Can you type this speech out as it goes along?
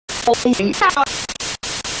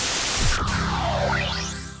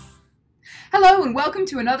Hello and welcome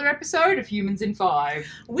to another episode of Humans in 5.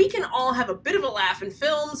 We can all have a bit of a laugh in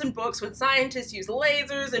films and books when scientists use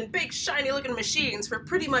lasers and big shiny looking machines for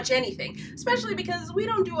pretty much anything, especially because we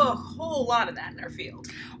don't do a whole lot of that in our field.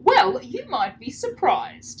 Well, you might be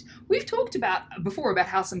surprised. We've talked before about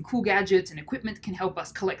how some cool gadgets and equipment can help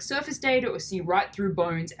us collect surface data or see right through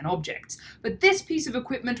bones and objects. But this piece of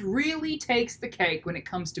equipment really takes the cake when it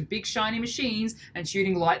comes to big shiny machines and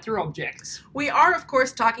shooting light through objects. We are, of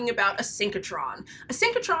course, talking about a synchrotron. A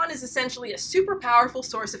synchrotron is essentially a super powerful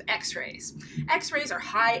source of X-rays. X-rays are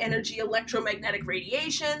high-energy electromagnetic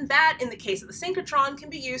radiation that, in the case of the synchrotron, can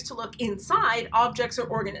be used to look inside objects or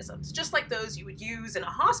organisms, just like those you would use in a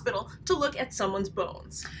hospital to look at someone's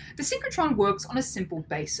bones. The synchrotron works on a simple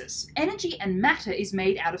basis. Energy and matter is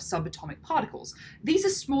made out of subatomic particles. These are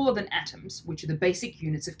smaller than atoms, which are the basic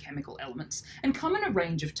units of chemical elements, and come in a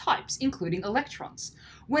range of types, including electrons.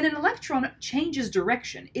 When an electron changes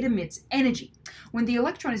direction, it emits energy. When the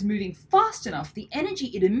electron is moving fast enough, the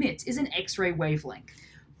energy it emits is an X-ray wavelength.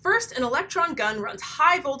 First, an electron gun runs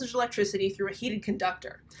high-voltage electricity through a heated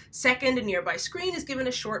conductor. Second, a nearby screen is given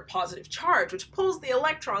a short positive charge, which pulls the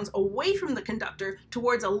electrons away from the conductor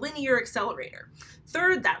towards a linear accelerator.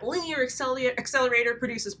 Third, that linear accelerator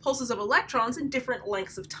produces pulses of electrons in different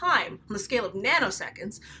lengths of time, on the scale of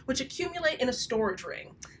nanoseconds, which accumulate in a storage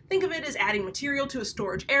ring. Think of it as adding material to a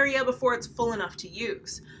storage area before it's full enough to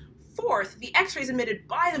use. Fourth, the X-rays emitted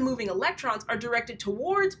by the moving electrons are directed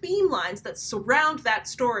towards beamlines that surround that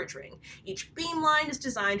storage ring. Each beamline is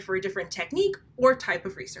designed for a different technique or type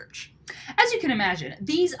of research. As you can imagine,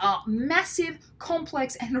 these are massive,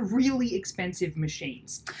 complex, and really expensive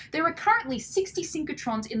machines. There are currently 60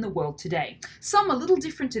 synchrotrons in the world today. Some a little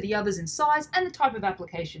different to the others in size and the type of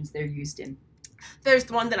applications they're used in. There's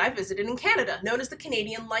the one that I visited in Canada, known as the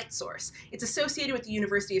Canadian Light Source. It's associated with the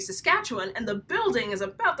University of Saskatchewan, and the building is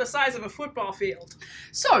about the size of a football field.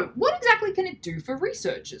 So, what exactly can it do for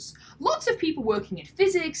researchers? Lots of people working in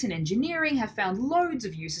physics and engineering have found loads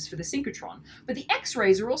of uses for the synchrotron, but the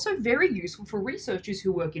X-rays are also very useful for researchers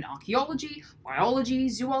who work in archaeology, biology,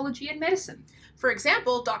 zoology, and medicine. For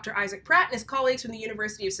example, Dr. Isaac Pratt and his colleagues from the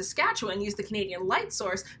University of Saskatchewan used the Canadian Light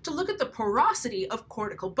Source to look at the porosity of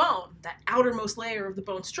cortical bone, that outermost layer of the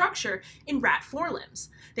bone structure, in rat forelimbs.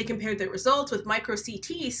 They compared their results with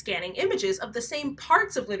micro-CT scanning images of the same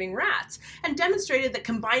parts of living rats, and demonstrated that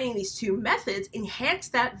combining these two methods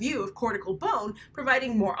enhanced that view of cortical bone,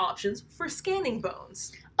 providing more options for scanning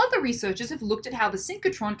bones. Other researchers have looked at how the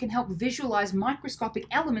synchrotron can help visualize microscopic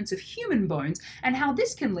elements of human bones and how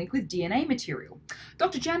this can link with DNA material.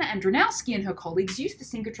 Dr. Jana Andronowski and her colleagues used the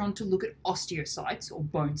synchrotron to look at osteocytes, or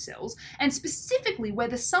bone cells, and specifically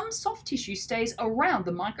whether some soft tissue stays around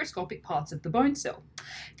the microscopic parts of the bone cell.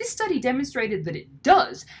 This study demonstrated that it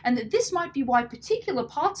does, and that this might be why particular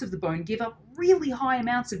parts of the bone give up really high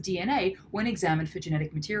amounts of DNA when examined for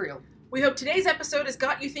genetic material. We hope today's episode has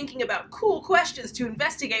got you thinking about cool questions to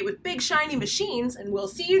investigate with big shiny machines, and we'll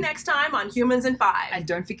see you next time on Humans in 5. And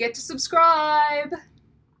don't forget to subscribe!